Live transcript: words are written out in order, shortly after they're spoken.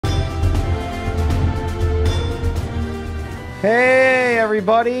Hey,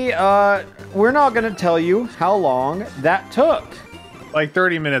 everybody. We're not going to tell you how long that took. Like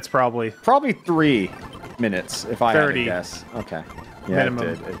 30 minutes, probably. Probably 3 minutes, if I had 30. to guess. Okay. Yeah,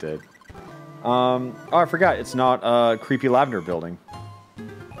 Minimum. it did. Oh, I forgot. It's not a creepy lavender building.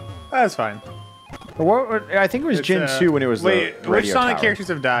 That's fine. I think it was Gen 2 when it was Wait, the which radio Sonic tower. characters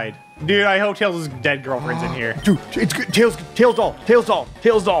have died? Dude, I hope Tails' dead girlfriend's in here. Dude, it's good. Tails doll.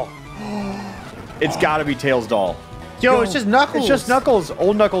 It's gotta be Tails doll. Yo, it's just Knuckles. It's just Knuckles.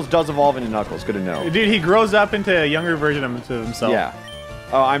 Old Knuckles does evolve into Knuckles. Good to know. Dude, he grows up into a younger version of himself. Yeah.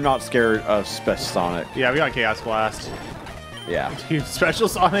 Oh, I'm not scared of Special Sonic. Yeah, we got Chaos Blast. Yeah. Dude, Special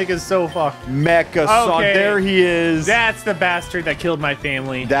Sonic is so fucked. Mecha Sonic. There he is. That's the bastard that killed my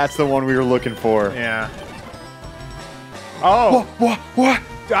family. That's the one we were looking for. Yeah. Oh. What?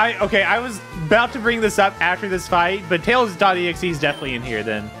 Okay, I was about to bring this up after this fight, but tailsdoll.exe is definitely in here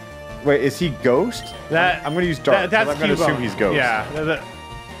then. Wait, is he Ghost? I'm going to use Dark. That's I'm going to assume he's Ghost. Yeah.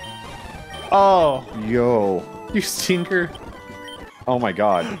 Oh. Yo. You stinker. Oh my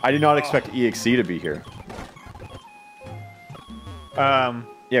god. I did not expect EXE to be here. Yeah,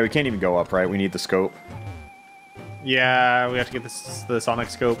 we can't even go up, right? We need the scope. Yeah, we have to get the Sonic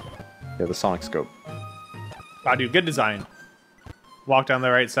scope. Yeah, the Sonic scope. Wow, dude, good design. Walk down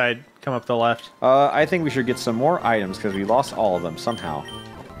the right side, come up the left. I think we should get some more items because we lost all of them somehow.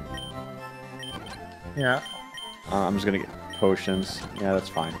 Yeah. I'm just gonna get potions. Yeah, that's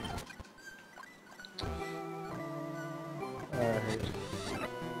fine.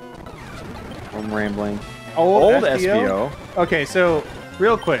 I'm rambling. Old SPO. Okay, so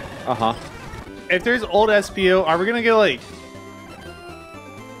real quick. Uh-huh. If there's old SPO, are we gonna get like?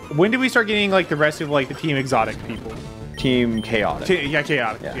 When do we start getting like the rest of like the Team Exotic people? Team Chaotic. Yeah,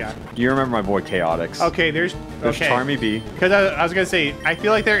 Chaotic. Yeah. Do you remember my boy Chaotix? Okay, there's Charmy B. Because I was gonna say, I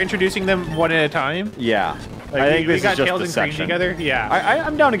feel like they're introducing them one at a time. Yeah. Like, I think we this got is just Tails the and Green section. together. Yeah.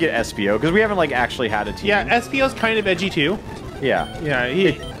 I'm down to get SPO because we haven't like actually had a team. Yeah, SPO's kind of edgy too. Yeah.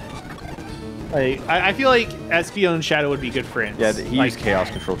 Yeah. I feel like SPO and Shadow would be good friends. Yeah, he's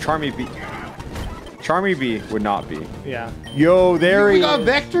Chaos Control. Charmy B would not be. Yeah. Yo, there he is. We got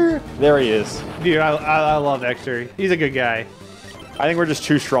Vector. There he is. Dude, I love Vector. He's a good guy. I think we're just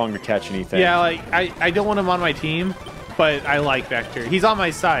too strong to catch anything. Yeah, like I don't want him on my team, but I like Vector. He's on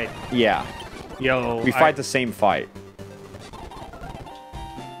my side. Yeah. Yo. We fight the same fight.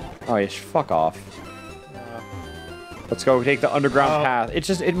 Oh yeah, fuck off. Let's go take the underground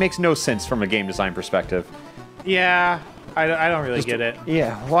path. It makes no sense from a game design perspective. Yeah, I don't really get it.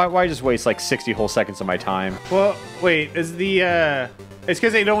 Yeah, why just waste like 60 whole seconds of my time? Well, wait, is the it's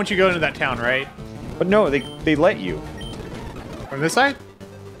because they don't want you to go into that town, right? But no, they let you. From this side?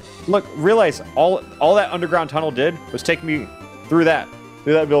 Look, realize all that underground tunnel did was take me through that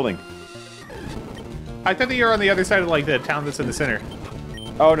building. I thought that you were on the other side of like the town that's in the center.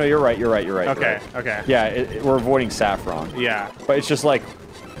 Oh no, you're right. Okay. Yeah, we're avoiding Saffron. Yeah. But it's just like...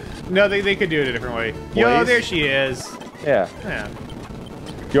 No, they could do it a different way. Yo, there she is. Yeah. Yeah.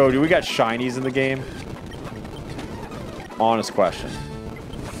 Yo, do we got shinies in the game? Honest question.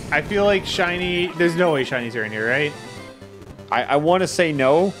 I feel like shiny... There's no way shinies are in here, right? I want to say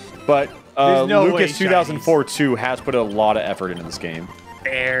no, but no Lucas way 2004 2 has put a lot of effort into this game.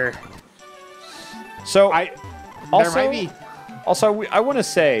 Fair. So there might be. Also, I want to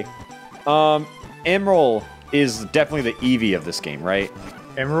say, Emerald is definitely the Eevee of this game, right?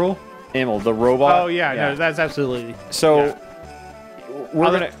 Emerald, the robot. Oh yeah, no, that's absolutely. So Yeah.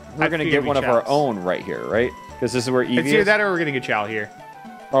 we're gonna get one of our own right here, right? Because this is where Eevee It's either is. that or we're gonna get Chow here.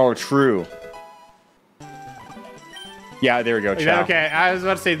 Oh, true. Yeah, there we go. Chow. Okay, I was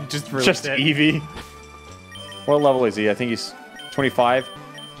about to say just Eevee. What level is he? I think he's 25.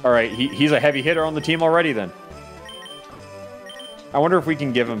 All right, he's a heavy hitter on the team already. Then I wonder if we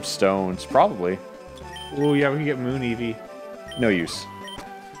can give him stones. Probably. Oh yeah, we can get Moon Eevee. No use.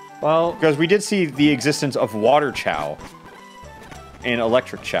 Well, because we did see the existence of Water Chow and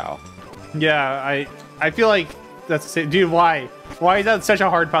Electric Chow. Yeah, I feel like that's the same. Dude, why? Why is that such a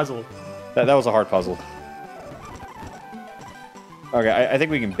hard puzzle? That was a hard puzzle. Okay, I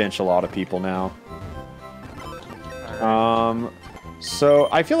think we can bench a lot of people now. So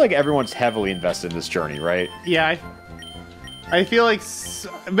I feel like everyone's heavily invested in this journey, right? Yeah, I feel like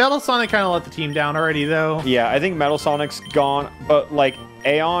Metal Sonic kind of let the team down already, though. Yeah, I think Metal Sonic's gone, but like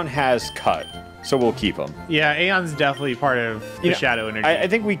Aeon has cut, so we'll keep him. Yeah, Aeon's definitely part of the Shadow Energy. I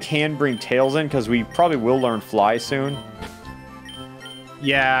think we can bring Tails in because we probably will learn Fly soon.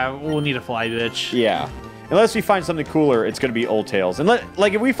 Yeah, we'll need a Fly bitch. Yeah. Unless we find something cooler, it's going to be old Tails. And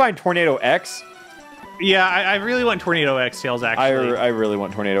like if we find Tornado X... Yeah, I really want Tornado X Tails, actually. I really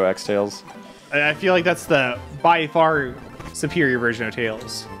want Tornado X Tails. I feel like that's the, by far, superior version of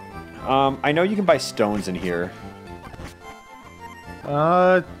Tails. I know you can buy stones in here.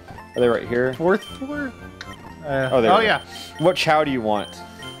 Are they right here? Fourth floor? Oh, there. Oh, yeah. What chow do you want?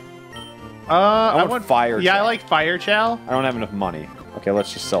 I want fire. Yeah, chow. I like fire chow. I don't have enough money. Okay,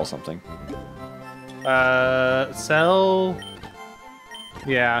 let's just sell something. Sell.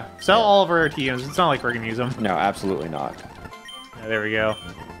 Yeah, sell all of our TMs. It's not like we're gonna use them. No, absolutely not. Yeah, there we go.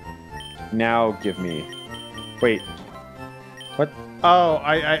 Now give me. Wait. What? Oh,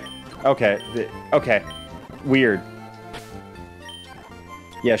 Okay. Okay. Weird.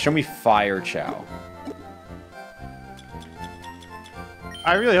 Yeah, show me fire chow.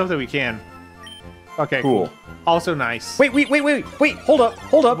 I really hope that we can. Okay. Cool. Also nice. Wait. Hold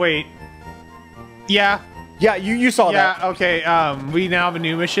up. Wait. Yeah. Yeah, you saw that. Yeah. Okay. We now have a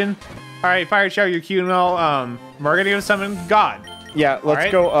new mission. All right, fire chow, you're cute and all. We're gonna go summon God. Yeah. Let's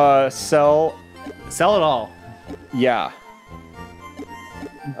right. go. Sell. Sell it all. Yeah.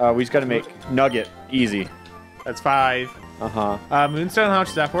 We just gotta make Nugget easy. That's 5. Moonstone, how much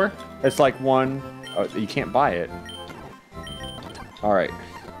is that for? It's like 1. Oh, you can't buy it. All right.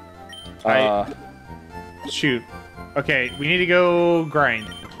 Shoot. Okay, we need to go grind.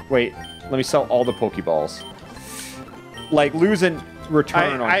 Wait. Let me sell all the Pokeballs. Like lose and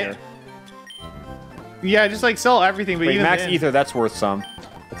return on here. Yeah, just like sell everything. But wait, even max then, ether. That's worth some.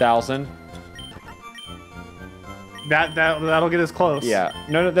 1,000. That'll get us close. Yeah.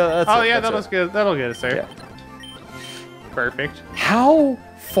 No. That's oh it, yeah, that's that'll get us there. Yeah. Perfect. How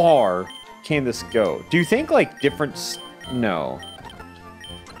far can this go? Do you think like different? No.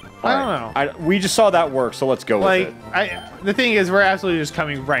 I don't know. We just saw that work, so let's go with it. The thing is, we're absolutely just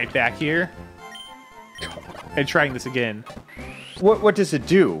coming right back here and trying this again. What does it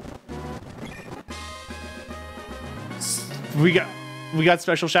do? We got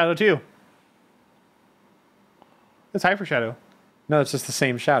special shadow too. It's hyper shadow. No, it's just the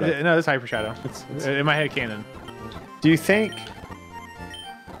same shadow. No, it's hyper shadow. It's in my head canon. Do you think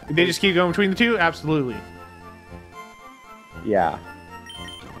they just keep going between the two? Absolutely. Yeah.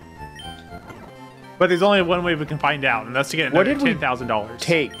 But there's only one way we can find out, and that's to get another $10,000.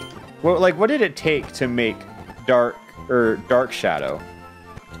 Take. Well, like, what did it take to make dark shadow?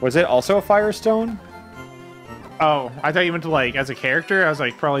 Was it also a firestone? Oh, I thought you meant to like as a character. I was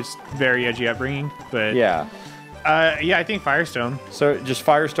like probably just very edgy upbringing, but yeah. Yeah, I think Firestone. So just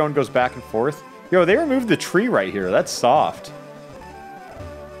Firestone goes back and forth. Yo, they removed the tree right here. That's soft.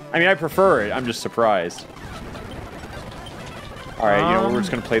 I mean, I prefer it. I'm just surprised. All right, you know what, we're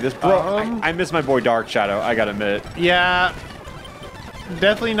just gonna play this, bro. I miss my boy Dark Shadow. I gotta admit. Yeah,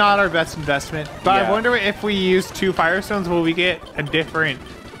 definitely not our best investment. But yeah. I wonder if we use 2 Firestones, will we get a different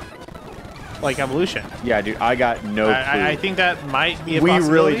like evolution? Yeah, dude, I got no clue. I think that might be a possibility. possibility.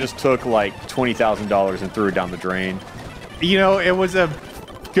 We really just took like $20,000 and threw it down the drain. You know, it was a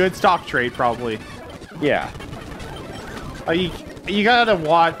good stock trade, probably. Yeah. You gotta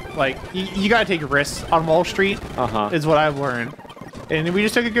watch, like, you gotta take risks on Wall Street. Is what I've learned. And we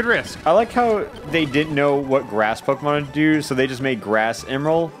just took a good risk. I like how they didn't know what grass Pokemon to do, so they just made Grass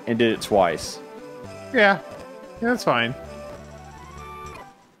Emerald and did it twice. Yeah, that's fine.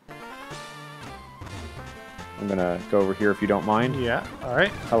 I'm gonna go over here if you don't mind. Yeah,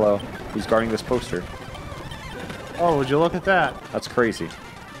 alright. Hello. He's guarding this poster. Oh, would you look at that? That's crazy.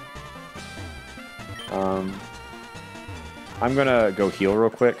 I'm gonna go heal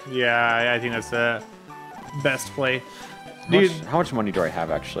real quick. Yeah, I think that's the best play. Dude, how much money do I have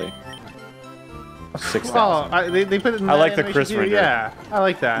actually? 6,000. Oh, they put it in I like the animation Chris too. render. Yeah, I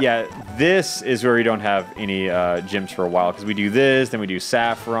like that. Yeah, this is where we don't have any gyms for a while because we do this, then we do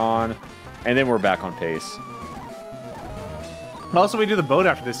Saffron, and then we're back on pace. Also, we do the boat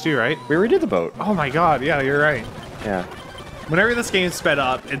after this too, right? We already did the boat. Oh my god, yeah, you're right. Yeah. Whenever this game's sped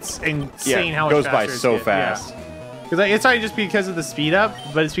up, it's insane how much it goes by faster so it's fast. Because like, it's not just because of the speed up,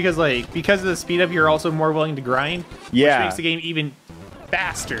 but it's because of the speed up, you're also more willing to grind. Yeah. Which makes the game even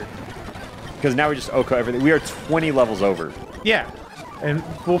faster. Because now we just OHKO everything. We are 20 levels over. Yeah. And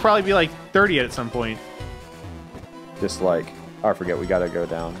we'll probably be like 30 at some point. Just like, oh, I forget, we gotta go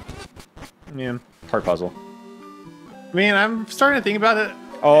down. Man. Heart puzzle. Man, I'm starting to think about it.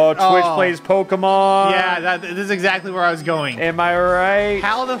 Oh, Twitch plays Pokemon. Yeah, this is exactly where I was going. Am I right?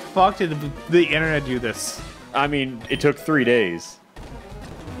 How the fuck did the internet do this? I mean, it took 3 days.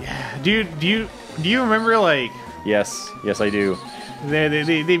 Yeah, dude, do you remember like? Yes, I do.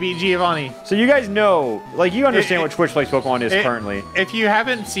 They beat Giovanni. So you guys know, like, you understand what Twitch plays Pokemon is currently. If you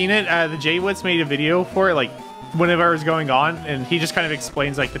haven't seen it, the J-Wits made a video for it, like, whenever it was going on, and he just kind of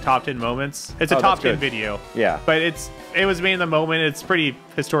explains, like, the top 10 moments. It's a top 10 video. Yeah. But it was made in the moment. It's pretty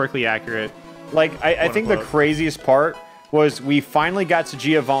historically accurate. Like, I think the craziest part was we finally got to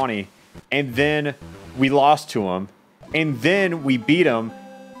Giovanni, and then we lost to him, and then we beat him,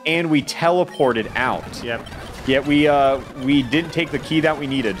 and we teleported out. Yep. Yet we didn't take the key that we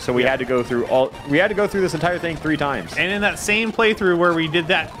needed, so we had to go through this entire thing 3 times. And in that same playthrough where we did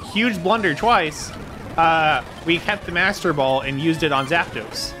that huge blunder twice, we kept the Master Ball and used it on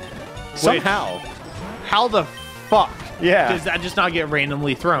Zapdos. Somehow. How the fuck Yeah. does that just not get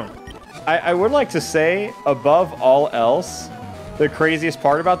randomly thrown? I would like to say, above all else, the craziest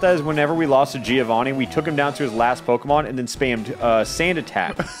part about that is whenever we lost to Giovanni, we took him down to his last Pokemon and then spammed Sand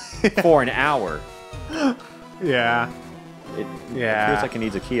Attack for an hour. Yeah. It feels like it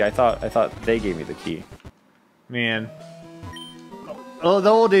needs a key. I thought they gave me the key. Man. Oh, the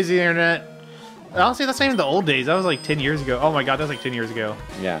old days of the internet. Honestly, that's not even the old days. That was like 10 years ago. Oh my god, that was like 10 years ago.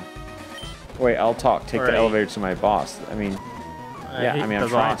 Yeah. Wait, I'll talk. Take the elevator to my boss. I mean, I'm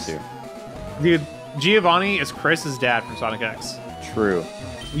trying to. Dude, Giovanni is Chris's dad from Sonic X. True.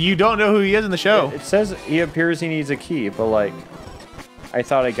 You don't know who he is in the show. It says he appears he needs a key, but like, I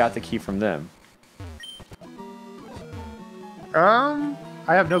thought I got the key from them. I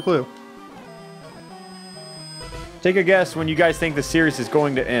have no clue. Take a guess when you guys think the series is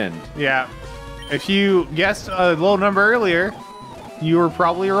going to end. Yeah. If you guessed a low number earlier, you were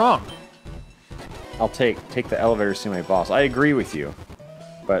probably wrong. I'll take the elevator to see my boss. I agree with you,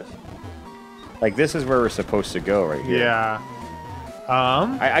 but like this is where we're supposed to go right here. Yeah.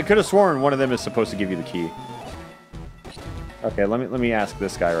 I could have sworn one of them is supposed to give you the key. Okay, let me ask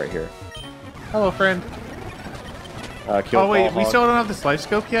this guy right here. Hello, friend. Kill wait, we Hog. still don't have this life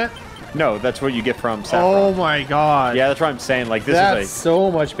scope yet? No, that's what you get from Saffron. Oh my god. Yeah, that's what I'm saying. Like this That's is so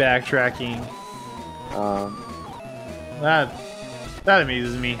much backtracking. That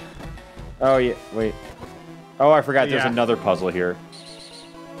amazes me. Oh yeah, wait. Oh, I forgot. There's Yeah. another puzzle here.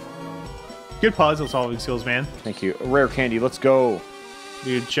 Good puzzle solving skills, man. Thank you. Rare candy. Let's go.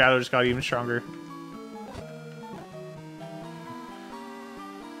 Dude, Shadow just got even stronger.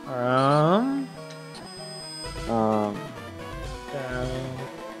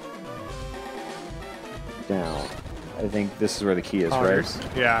 Down. I think this is where the key is, Poggers.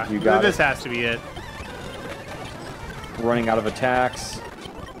 right? Yeah. You got this it. has to be it. Running out of attacks.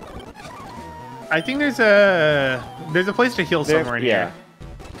 I think there's a place to heal somewhere in yeah. here.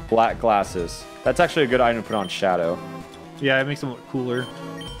 Black glasses. That's actually a good item to put on Shadow. Yeah, it makes them look cooler.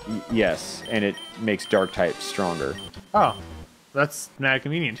 Yes, and it makes dark types stronger. Oh, that's mad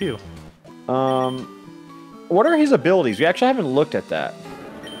convenient too. What are his abilities? We actually haven't looked at that.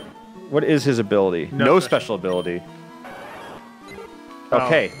 What is his ability? No special ability.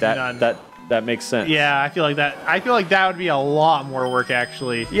 Okay, none. that makes sense. Yeah, I feel like that would be a lot more work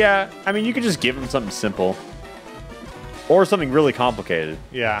actually. Yeah, I mean, you could just give him something simple. Or something really complicated.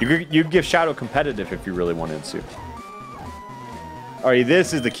 Yeah. You could give Shadow competitive if you really wanted to. Alright,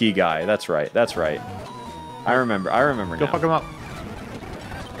 this is the key guy. That's right. That's right. I remember Go now. fuck him up.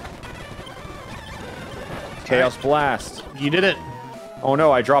 Chaos Blast. You did it. Oh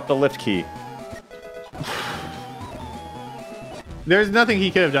no, I dropped the lift key. There's nothing he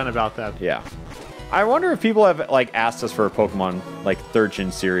could have done about that. Yeah. I wonder if people have like asked us for a Pokemon like 3rd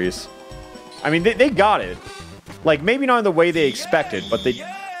Gen series. I mean, they got it. Like maybe not in the way they expected, but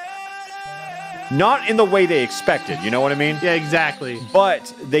not in the way they expected, you know what I mean? Yeah, exactly.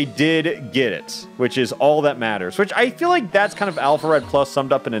 But they did get it, which is all that matters. Which I feel like that's kind of Alpha Red Plus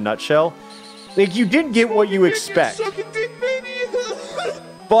summed up in a nutshell. Like, you didn't get what you expect.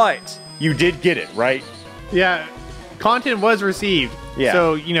 But you did get it, right? Yeah, content was received. Yeah.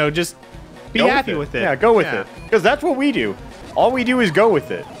 So, you know, just be Go happy with it. Yeah, go with it. Because that's what we do. All we do is go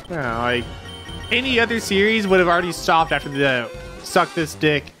with it. Yeah, like, any other series would have already stopped after the suck this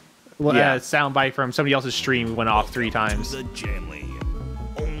dick soundbite from somebody else's stream went off 3 times. The Jamly.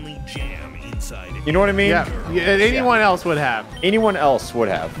 Only jam inside it. You know what I mean? Yeah, anyone else would have. Anyone else would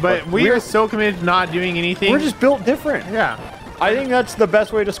have. But we are so committed to not doing anything. We're just built different. Yeah. I think that's the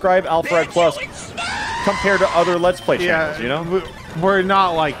best way to describe Alpha Red Plus compared to other Let's Play channels, you know? We're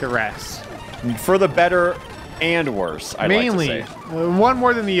not like the rest. For the better and worse, I'd Mainly. like to say. One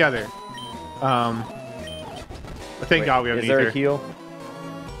more than the other. Thank God we have Is neither. there a heal?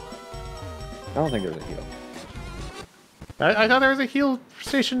 I don't think there's a heal. I thought there was a heal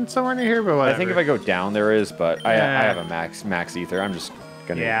station somewhere near here, but whatever. I think if I go down, there is, but I have a max ether. I'm just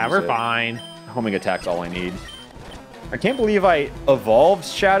gonna. Yeah, use we're it. fine. Homing attack's all I need. I can't believe I evolved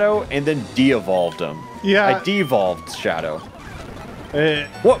Shadow and then de-evolved him. Yeah. I devolved Shadow.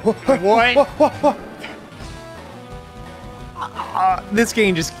 What? This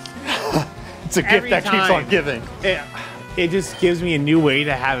game just It's a gift Every that keeps time. on giving. it just gives me a new way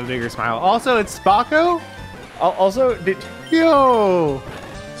to have a bigger smile. Also, it's Spocko. Also, Yo!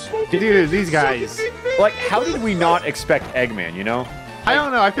 Dude, these guys. like, how did we not expect Eggman, you know? I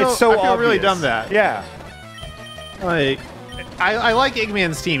don't know. I feel, It's so I feel really obvious. dumb that. Yeah. Like, I like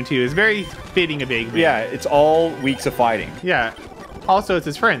Eggman's team, too. It's very fitting of Eggman. Yeah, it's all weeks of fighting. Yeah. Also, it's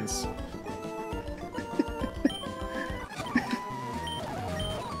his friends.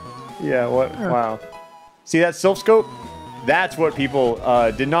 Yeah, what? Wow. See that Silph Scope? That's what people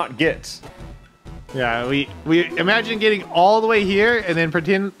did not get. Yeah, we imagine getting all the way here and then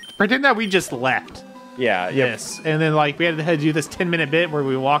pretend that we just left. Yeah, yep. Yes. And then, like, we had to do this 10-minute bit where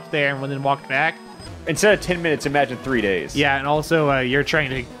we walked there and then walked back. Instead of 10 minutes, imagine 3 days. Yeah, and also you're trying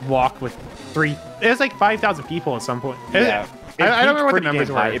to walk with it was like 5,000 people at some point. Yeah. I don't remember what the Pretty numbers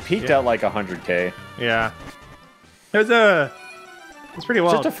damn were. high. It peaked Yeah. at like 100K. Yeah. It's pretty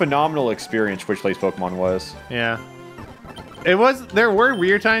wild. Just a phenomenal experience Twitch Plays Pokemon was. Yeah. It was. There were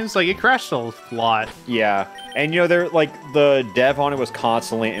weird times. Like, it crashed a lot. Yeah. And, you know, they're like, the dev on it was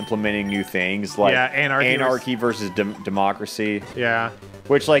constantly implementing new things, like Yeah, anarchy versus democracy, Yeah.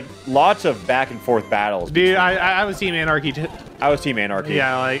 which, like, lots of back and forth battles. Dude, I was Team Anarchy. I was Team Anarchy.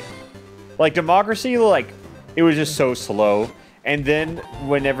 Yeah, Like, democracy, like, it was just so slow. And then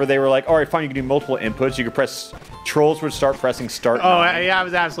whenever they were like, all right, fine, you can do multiple inputs, you could press, trolls would start pressing start. Oh, yeah, I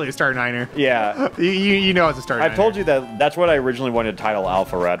was absolutely a Start Niner. Yeah. You know it's a Start Niner. I've told you that's what I originally wanted to title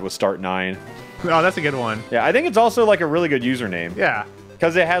Alpha Red, was Start 9. Oh, that's a good one. Yeah, I think it's also, like, a really good username. Yeah.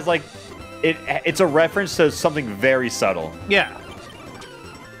 Because it has, like, it's a reference to something very subtle. Yeah.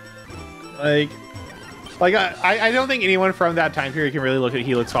 Like I don't think anyone from that time period can really look at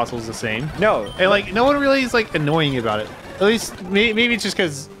Helix fossils the same. No. And, like, no one really is, like, annoying about it. At least, maybe it's just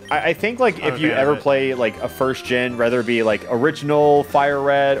because... I think, like, if you fan ever of it. play, like, a first gen, whether it be, like, original Fire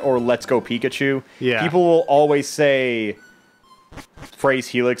Red or Let's Go Pikachu, Yeah. people will always say, praise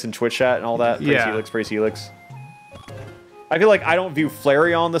Helix in Twitch chat and all that. Praise Yeah. Helix, praise Helix. I feel like I don't view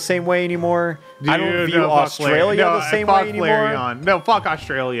Flareon the same way anymore. I don't Dude, view no, fuck Australia Flareon. the same Fuck way anymore. Flareon. No, fuck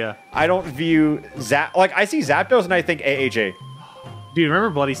Australia. I don't view like, I see Zapdos and I think AAJ. Dude, remember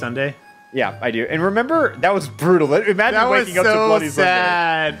Bloody Sunday? Yeah, I do. And remember, that was brutal. Imagine That was waking up to so Bloody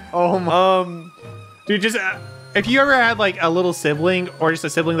sad. Oh my. Sunday. Dude, just if you ever had, like, a little sibling or just a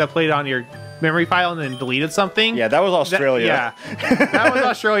sibling that played on your memory file and then deleted something. Yeah, that was Australia. That was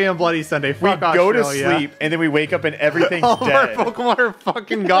Australia and Bloody Sunday. We Fuck go to Australia. sleep, and then we wake up and everything's All of our dead. Pokemon are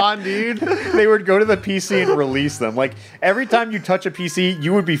fucking gone, dude. They would go to the PC and release them. Like, every time you touch a PC,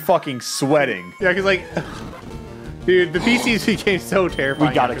 you would be fucking sweating. Yeah, because, like, dude, the PCs became so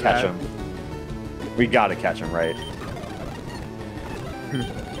terrifying. We gotta after catch that. them. We gotta catch them, right?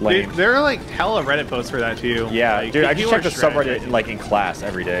 Dude, Lame. there are, like, hella Reddit posts for that, too. Yeah, Like, dude, I just people checked are the shredded. subreddit, like, in class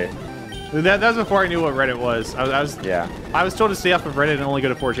every day. That was before I knew what Reddit was. Yeah. I was told to stay off of Reddit and only go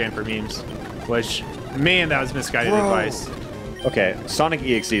to 4chan for memes. Which, man, that was misguided advice. Okay, Sonic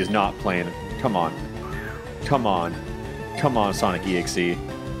EXE is not playing. Come on. Come on. Come on, Sonic EXE.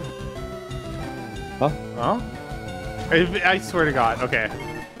 Huh? Huh? I swear to God. Okay.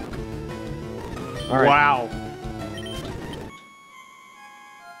 All right. Wow.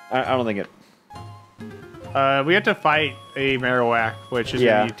 I don't think it... We have to fight a Marowak, which is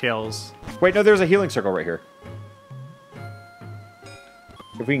Yeah. going to be Tails. Wait, no, there's a healing circle right here.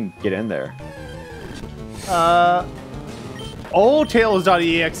 If we can get in there. Old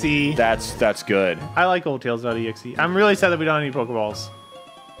tails.exe. That's good. I like old tails.exe. I'm really sad that we don't have any Pokeballs.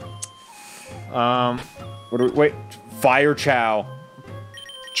 What do we... Wait. Fire Chow.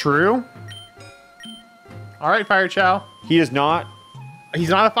 True. All right, Fire Chow. He is not... He's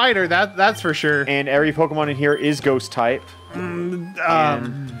not a fighter, that's for sure. And every Pokemon in here is Ghost type.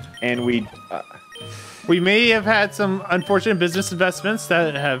 And we... We may have had some unfortunate business investments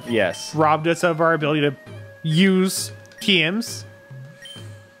that have yes. robbed us of our ability to use TMs.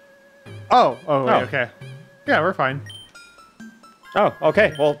 Oh, wait, okay. Yeah, we're fine. Oh,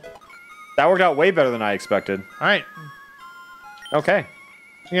 okay. Well, that worked out way better than I expected. All right. Okay.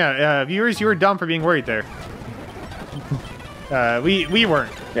 Yeah, viewers, you were dumb for being worried there. We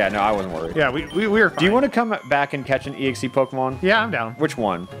weren't. Yeah, no, I wasn't worried. Yeah, we were fine. Do you want to come back and catch an EXE Pokemon? Yeah, I'm down. Which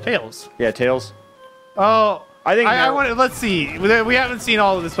one? Tails. Yeah, Tails. Oh, I think I Mar- want. Let's see. We haven't seen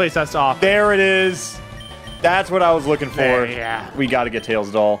all of this place that's off. There it is. That's what I was looking for. There, yeah. We got to get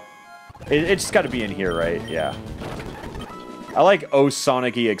Tails doll. It's got to be in here, right? Yeah. I like O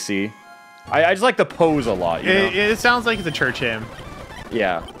Sonic EXE. I just like the pose a lot. You know? It sounds like it's a church hymn.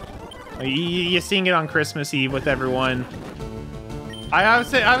 Yeah. You sing it on Christmas Eve with everyone. I was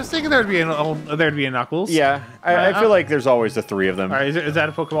thinking there'd be a Knuckles. Yeah. I feel like there's always the three of them. All right, is that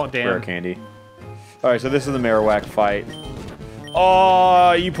a Pokeball? Damn. Rare candy. All right, so this is the Marowak fight.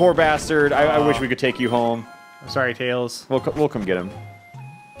 Oh, you poor bastard! I wish we could take you home. Sorry, Tails. We'll come get him.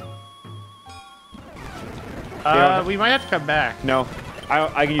 We might have to come back. No,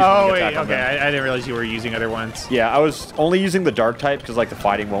 I can use. Oh wait, attack on okay. them. I didn't realize you were using other ones. Yeah, I was only using the dark type because like the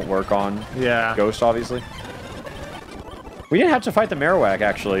fighting won't work on Ghost, obviously. We didn't have to fight the Marowak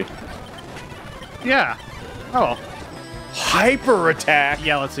actually. Yeah. Oh. Hyper attack.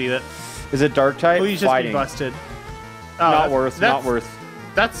 Yeah, let's see that. Is it dark type? Please just fighting. be busted. Oh, Not worth. Not worth.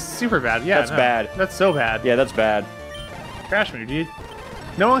 That's super bad. Yeah, That's bad. That's so bad. Yeah, that's bad. Crash move, dude.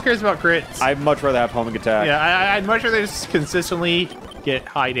 No one cares about crits. I'd much rather have homing attack. Yeah, I'd much rather just consistently get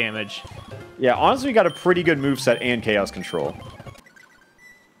high damage. Yeah, honestly, we got a pretty good moveset and chaos control.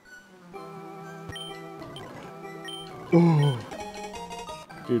 Ooh.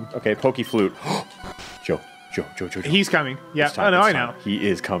 Dude. Okay, Pokey Flute. Joe. He's coming. Yeah. It's time, Oh, no, it's I time. know. He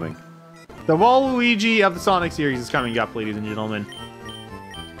is coming. The Waluigi of the Sonic series is coming up, ladies and gentlemen.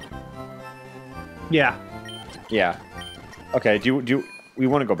 Yeah. Yeah. Okay, do we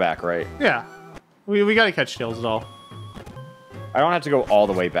want to go back, right? Yeah. We gotta catch tailsdoll. I don't have to go all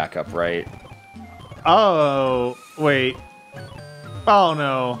the way back up, right? Oh, wait. Oh,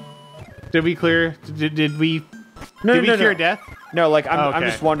 no. Did we clear? Did we... No, did we cure death? No, like, I'm Okay.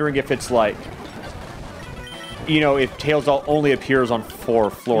 just wondering if it's like... You know, if Tailsdoll only appears on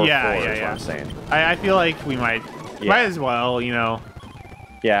 4 floor Yeah, floors, yeah, is yeah. what I'm saying. I feel like we might... Yeah. Might as well, you know.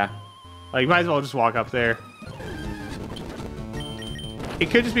 Yeah. Like, might as well just walk up there. It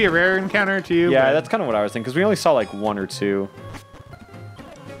could just be a rare encounter, too. Yeah, but... that's kind of what I was thinking, because we only saw, like, 1 or 2.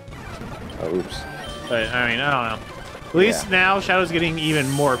 Oh, oops. But, I mean, I don't know. At least now, Shadow's getting even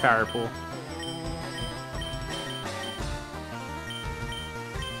more powerful.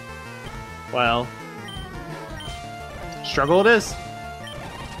 Well... Struggle it is.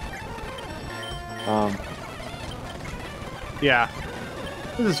 Yeah.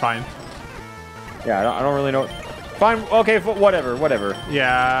 This is fine. Yeah, I don't really know. Fine, okay, whatever.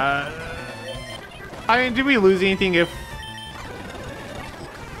 Yeah. I mean, did we lose anything if...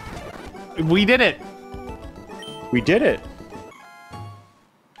 We did it! We did it.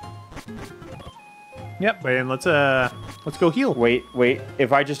 Yep, and let's go heal. Wait.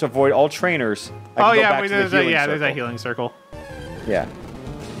 If I just avoid all trainers, I Oh can go yeah, back wait, to the there's healing there's circle. that healing circle. Yeah.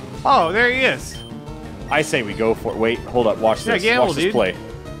 Oh, there he is. I say we go for it. Wait, hold up. Watch Yeah, this. gamble, Watch this dude. play.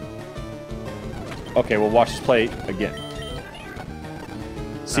 Okay, well, watch this play again.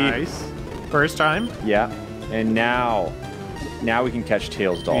 See? Nice. First time. Yeah. And now we can catch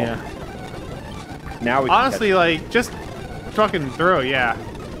Tailsdoll. Yeah. Now we can Honestly, like, just fucking throw, yeah.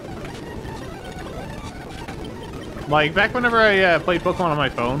 Like, back whenever I played Pokemon on my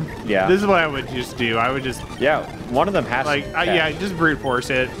phone, Yeah. this is what I would just do. I would just, Yeah, one of them has like, to catch. yeah, just brute force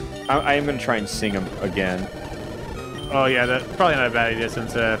it. I am going to try and sing him again. Oh, yeah, that's probably not a bad idea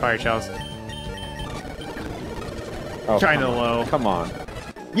since Fire Shell's Oh, trying come to on. low. Come on.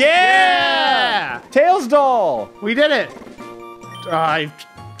 Yeah! Tailsdoll! We did it!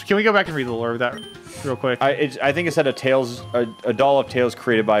 Can we go back and read the lore of that real quick? I think it said a doll of Tails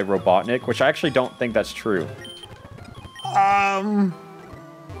created by Robotnik, which I actually don't think that's true.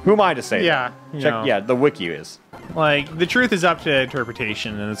 Who am I to say Yeah, that? you Check, know. yeah, the wiki is. Like, the truth is up to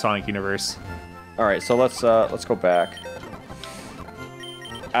interpretation in the Sonic universe. All right, so let's go back.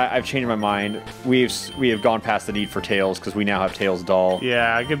 I've changed my mind. We have gone past the need for Tails because we now have Tails doll.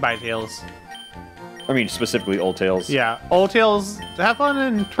 Yeah, goodbye, Tails. I mean, specifically Old Tails. Yeah, old Tails, have fun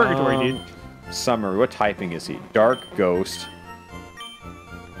in Purgatory, dude. Summary. What typing is he? Dark Ghost.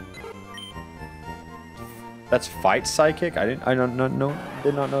 That's Fight Psychic. I did not know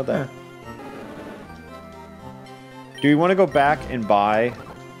that. Do we want to go back and buy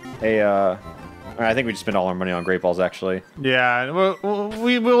a? I think we just spent all our money on Great Balls, actually. Yeah,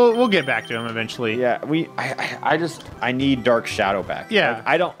 we'll get back to him eventually. Yeah, I need Dark Shadow back. Yeah. Like,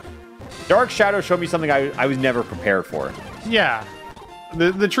 I don't. Dark Shadow showed me something I was never prepared for. Yeah,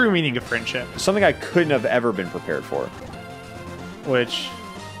 the true meaning of friendship, Something I couldn't have ever been prepared for. which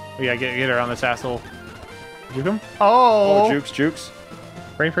we gotta get her on this asshole. Juke him? Oh, Jukes.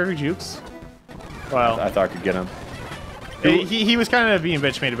 Brain Perfect Jukes. Well, I thought I could get him. he was kind of being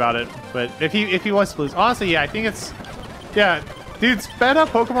bitch made about it, but if he wants to lose, honestly, yeah, I think it's, yeah, dude, sped up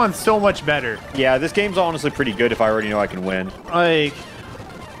Pokemon's so much better. Yeah, this game's honestly pretty good if I already know I can win.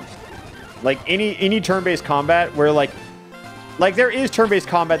 Like any turn-based combat where like there is turn-based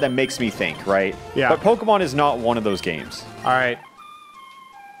combat that makes me think, right? Yeah. But Pokemon is not one of those games. All right,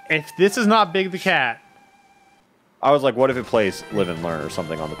 if this is not Big the Cat, I was like, what if it plays Live and Learn or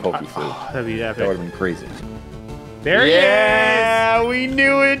something on the Pokeflute? that'd be That would epic. have been crazy. There he is! Yeah, we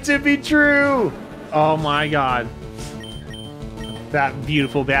knew it to be true. Oh my god. That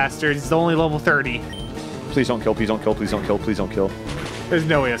beautiful bastard is only level 30. Please don't kill, please don't kill, please don't kill, please don't kill. There's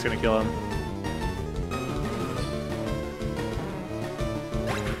no way that's gonna kill him.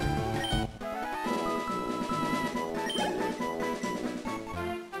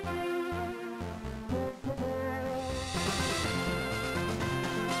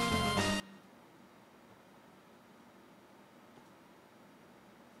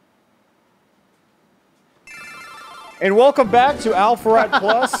 And welcome back to Alpha Rat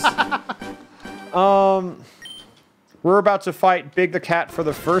Plus. We're about to fight Big the Cat for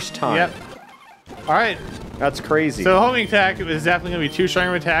the first time. Yep. All right. That's crazy. So homing attack is definitely going to be too strong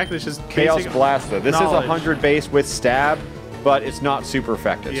of an attack. It's just Chaos Blast, though. This knowledge. is 100 base with stab, but it's not super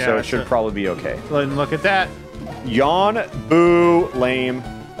effective, Yeah, so it should probably be okay. Look at that. Yawn, boo, lame.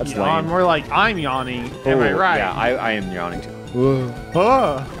 That's Yawn, lame. more like I'm yawning. Am I Ooh, right? Yeah, I am yawning too.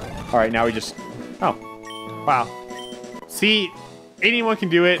 Oh. All right, now we just... Oh. Wow. See, anyone can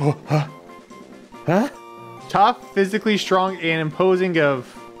do it. Huh? Tough, physically strong, and imposing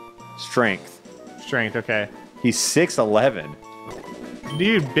of Strength. strength. Okay. He's 6'11".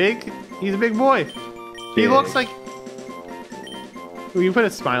 Dude, big. He's a big boy. He Big. looks like... Ooh, you put a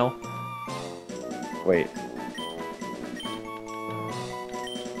smile. Wait.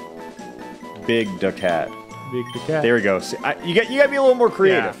 Big the Cat. Big the cat. There we go. See, you got to be a little more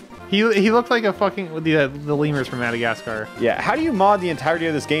creative. Yeah. He looked like a fucking the lemurs from Madagascar. Yeah. How do you mod the entirety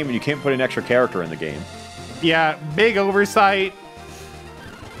of this game and you can't put an extra character in the game? Yeah, big oversight.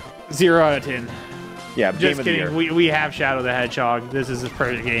 0 out of 10. Yeah. Game Just of the kidding. year. We have Shadow the Hedgehog. This is a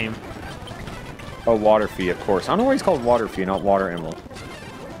perfect game. Oh, Waterfee, of course. I don't know why he's called Waterfee, not Water Emil.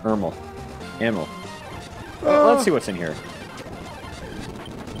 Emil. Let's see what's in here.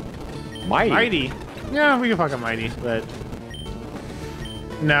 Mighty. Yeah, we can fuck a Mighty, but...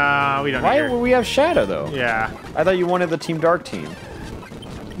 Nah, we don't Why need her. would we have Shadow, though? Yeah. I thought you wanted the Team Dark team.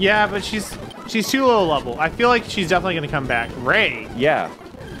 Yeah, but she's too low level. I feel like she's definitely going to come back. Ray. Yeah.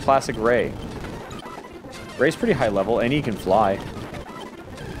 Classic Ray. Ray's pretty high level, and he can fly.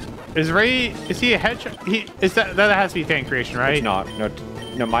 Is he a hedgehog? That has to be fan creation, right? It's not.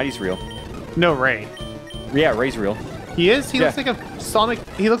 No, Mighty's real. No, Ray. Yeah, Ray's real. He is? He Yeah. looks like a Sonic...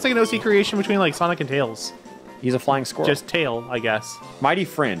 He looks like an OC creation between, like, Sonic and Tails. He's a flying squirrel. Just Tail, I guess. Mighty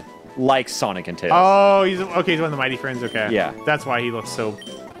Friend, like Sonic and Tails. Oh, he's one of the Mighty Friends. Okay. Yeah. That's why he looks so,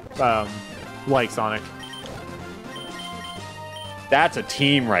 like Sonic. That's a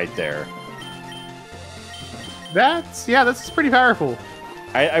team right there. That's pretty powerful.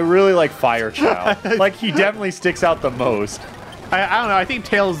 I really like Fire Child. Like, he definitely sticks out the most. I don't know. I think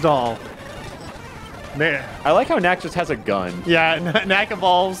Tails doll. Man. I like how Knack just has a gun. Yeah, Knack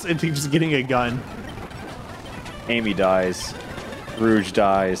evolves into just getting a gun. Amy dies. Rouge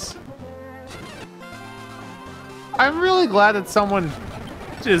dies. I'm really glad that someone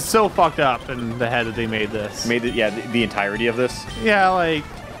is so fucked up in the head that they made this. Made it, yeah, the entirety of this. Yeah, like,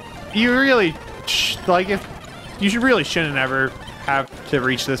 you really, like, if you really shouldn't ever have to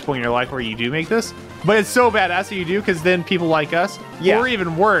reach this point in your life where you do make this. But it's so badass that you do, because then people like us, Yeah. or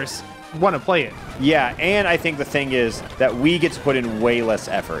even worse, want to play it. Yeah, and I think the thing is that we get to put in way less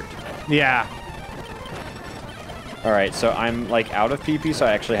effort. Yeah. All right, so I'm like out of PP, so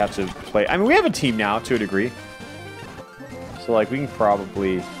I actually have to play. I mean, we have a team now to a degree. So like we can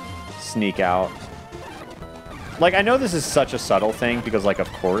probably sneak out. Like I know this is such a subtle thing because like of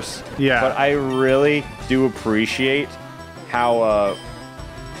course. Yeah. But I really do appreciate how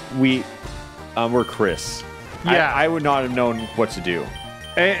we're Chris. Yeah. I would not have known what to do.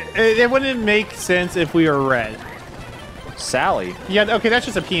 It wouldn't make sense if we were red. Sally. Yeah, okay, that's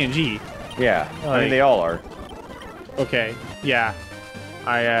just a PNG. Yeah. I Like- mean they all are. Okay, yeah.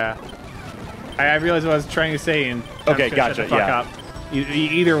 I realized what I was trying to say and... Okay, I'm just gonna gotcha, shut the fuck yeah. up.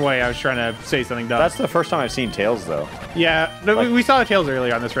 Either way, I was trying to say something dumb. That's the first time I've seen Tails though. Yeah, no, Like- we saw the Tails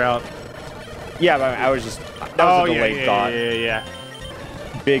earlier on this route. Yeah, but I was just that was a delayed thought. Yeah.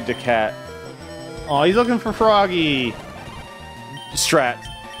 Big the Cat. Oh, he's looking for Froggy. Strat.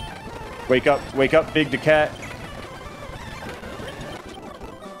 Wake up, Big the Cat.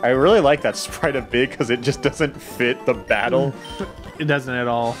 I really like that sprite of Big because it just doesn't fit the battle. It doesn't at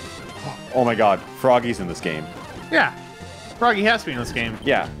all. Oh my god, Froggy's in this game. Yeah, Froggy has to be in this game.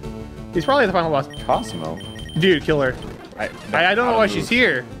 Yeah. He's probably the final boss. Cosmo. Dude, kill her. I don't know why she's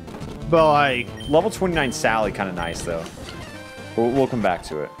here, but like... Level 29 Sally, kind of nice though. We'll come back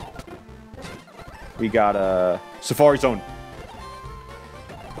to it. We got Safari Zone.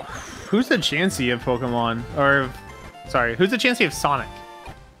 Who's the Chansey of Pokemon? Or, sorry, who's the Chansey of Sonic?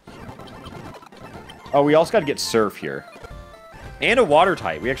 Oh, we also got to get Surf here. And a water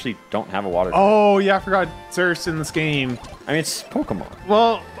type. We actually don't have a water type. Oh, yeah, I forgot Zerf's in this game. I mean, it's Pokemon.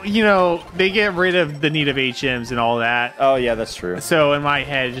 Well, you know, they get rid of the need of HMs and all that. Oh, yeah, that's true. So in my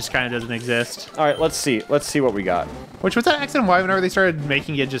head, it just kind of doesn't exist. All right, let's see. Let's see what we got. Which was that X and Y whenever they started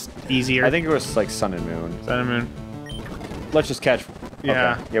making it just easier? I think it was like Sun and Moon. Sun and Moon. Let's just catch.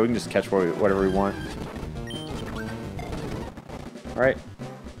 Yeah. Okay. Yeah, we can just catch whatever we want. All right.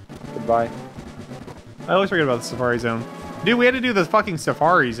 Goodbye. I always forget about the Safari Zone. Dude, we had to do the fucking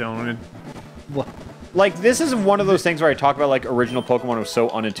Safari Zone. And Like, this is one of those things where I talk about, like, original Pokemon was so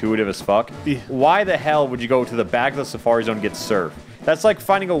unintuitive as fuck. Yeah. Why the hell would you go to the back of the Safari Zone and get Surf? That's like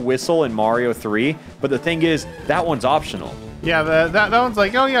finding a whistle in Mario 3, but the thing is, that one's optional. Yeah, that one's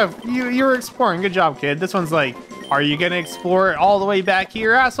like, oh yeah, you were exploring. Good job, kid. This one's like, are you gonna explore it all the way back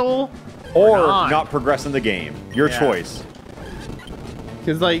here, asshole? Or not progress in the game. Your Yeah. choice.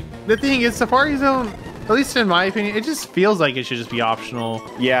 Because, like, the thing is, Safari Zone, at least in my opinion, it just feels like it should just be optional.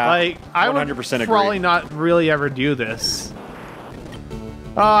 Yeah, Like, I would 100% agree. probably not really ever do this.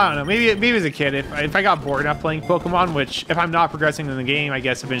 Oh, I don't know. Maybe as a kid, if I got bored enough playing Pokemon, which if I'm not progressing in the game, I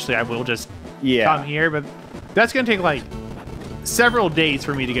guess eventually I will just Yeah. come here. But that's going to take, like, several days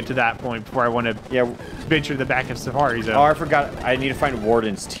for me to get to that point before I want to Yeah. venture the back of Safari Zone. Oh, I forgot. I need to find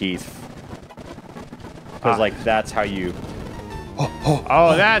Warden's Teeth. Because, like, that's how you...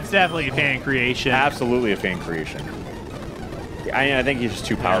 Oh, that's definitely a fan creation. Absolutely a fan creation. I think he's just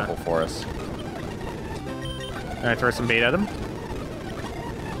too powerful for us. Can I throw some bait at him?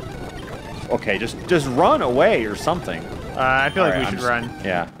 Okay, just run away or something. I feel like All we right, should I'm run.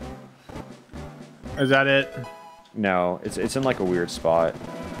 Yeah. Is that it? No, it's in like a weird spot.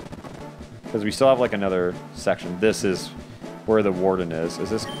 Because we still have like another section. This is where the Warden is. Is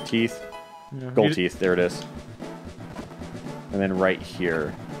this Teeth? Yeah. Gold Teeth, there it is. And then right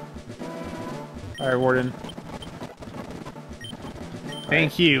here. All right, Warden.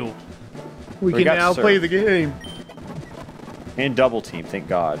 Thank you. We We can got now Surf. play the game. And Double Team, thank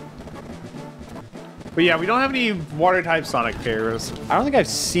God. But yeah, we don't have any water type Sonic pairs. I don't think I've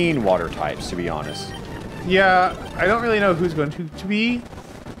seen water types, to be honest. Yeah, I don't really know who's going to be.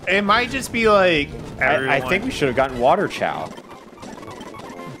 It might just be like I everyone. think we should have gotten Water Chow.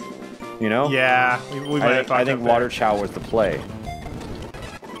 You know? Yeah, we might have I think fucked up Water Chow was the play.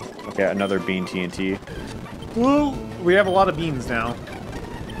 Okay, another Bean TNT. there. Ooh, we have a lot of beans now.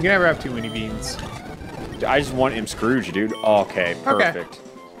 You can never have too many beans. I just want him Scrooge, dude. Okay, perfect.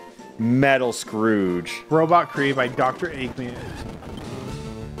 Metal Scrooge. Robot created by Dr. Eggman.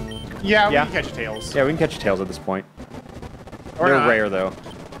 Yeah, we Yeah. can catch tails. Yeah, we can catch tails at this point. Or They're not. rare, though.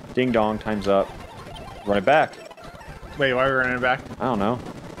 Ding dong, time's up. Run it back. Wait, why are we running it back? I don't know.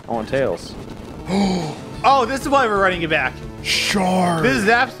 I want tails. Oh, this is why we're running it back. Shard. This is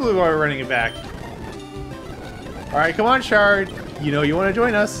absolutely why we're running it back. All right, come on, Shard. You know you want to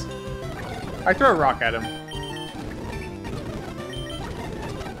join us. I throw a rock at him.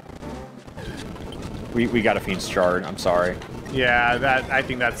 We got a Fiend Shard. I'm sorry. Yeah, I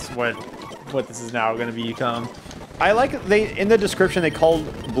think that's what this is now going to become. I like in the description they called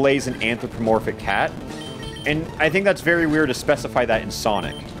Blaze an anthropomorphic cat, and I think that's very weird to specify that in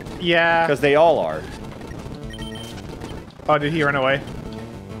Sonic Yeah. because they all are. Oh, did he run away?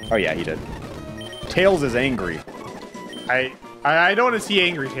 Oh yeah, he did. Tails is angry. I don't want to see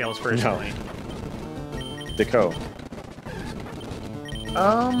angry Tails personally. Deco.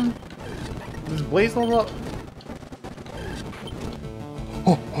 Does Blaze level up?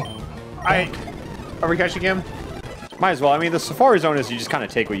 Are we catching him? Might as well. I mean, the Safari Zone is you just kind of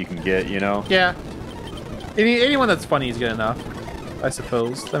take what you can get, you know? Yeah. Anyone that's funny is good enough, I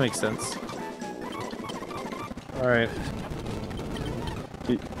suppose. That makes sense. All right.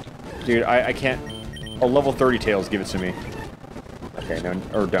 Dude, I can't... Oh, level 30 Tails, give it to me. Okay, no,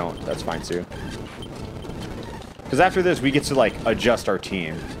 or don't. That's fine, too. Because after this, we get to, like, adjust our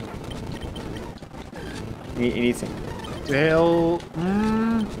team. Anything. Tail...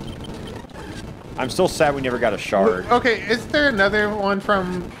 I'm still sad we never got a shard. Okay, is there another one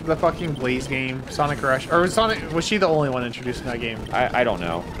from the fucking Blaze game, Sonic Rush? Or was she the only one introduced in that game? I don't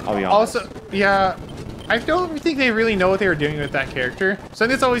know. I'll be honest. Also, yeah, I don't think they really know what they were doing with that character. So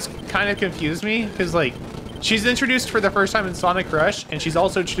it's always kind of confused me, because, like, she's introduced for the first time in Sonic Rush, and she's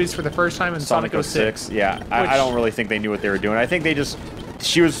also introduced for the first time in Sonic 06. Yeah, I don't really think they knew what they were doing. I think they just...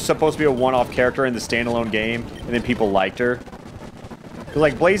 She was supposed to be a one-off character in the standalone game, and then people liked her. Because,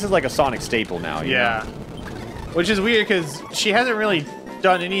 like, Blaze is like a Sonic staple now, you know? Which is weird, because she hasn't really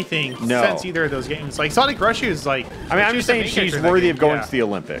done anything since either of those games. Like, Sonic Rush is, like... I mean, I'm just saying she's worthy of going to the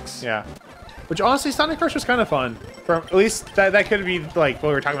Olympics. Yeah. Which, honestly, Sonic Rush was kind of fun. At least, that could be, like, what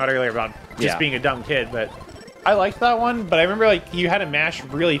we were talking about earlier about just being a dumb kid, but... I liked that one, but I remember like you had to mash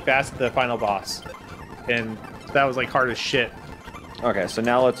really fast at the final boss, and that was like hard as shit. Okay, so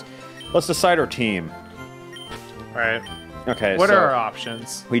now let's decide our team. All right. Okay. What so are our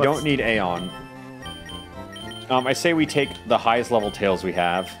options? We don't need Aeon. I say we take the highest level Tails we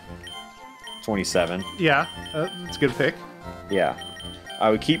have. 27. Yeah, that's a good pick. Yeah. I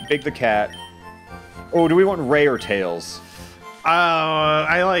would keep Big the Cat. Oh, do we want Ray or Tails?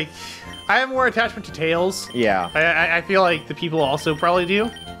 I have more attachment to Tails. Yeah. I feel like the people also probably do.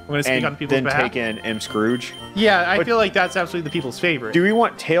 I'm gonna speak on people's then behalf. take in M. Scrooge. Yeah, I But- feel like that's absolutely the people's favorite. Do we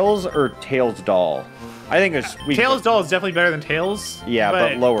want Tails or Tails Doll? I think it's... Tails Doll is definitely better than Tails. Yeah,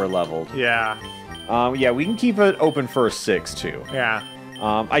 but lower leveled. Yeah, Yeah, we can keep it open for a 6, too. yeah.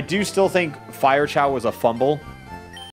 I do still think Fire Chow was a fumble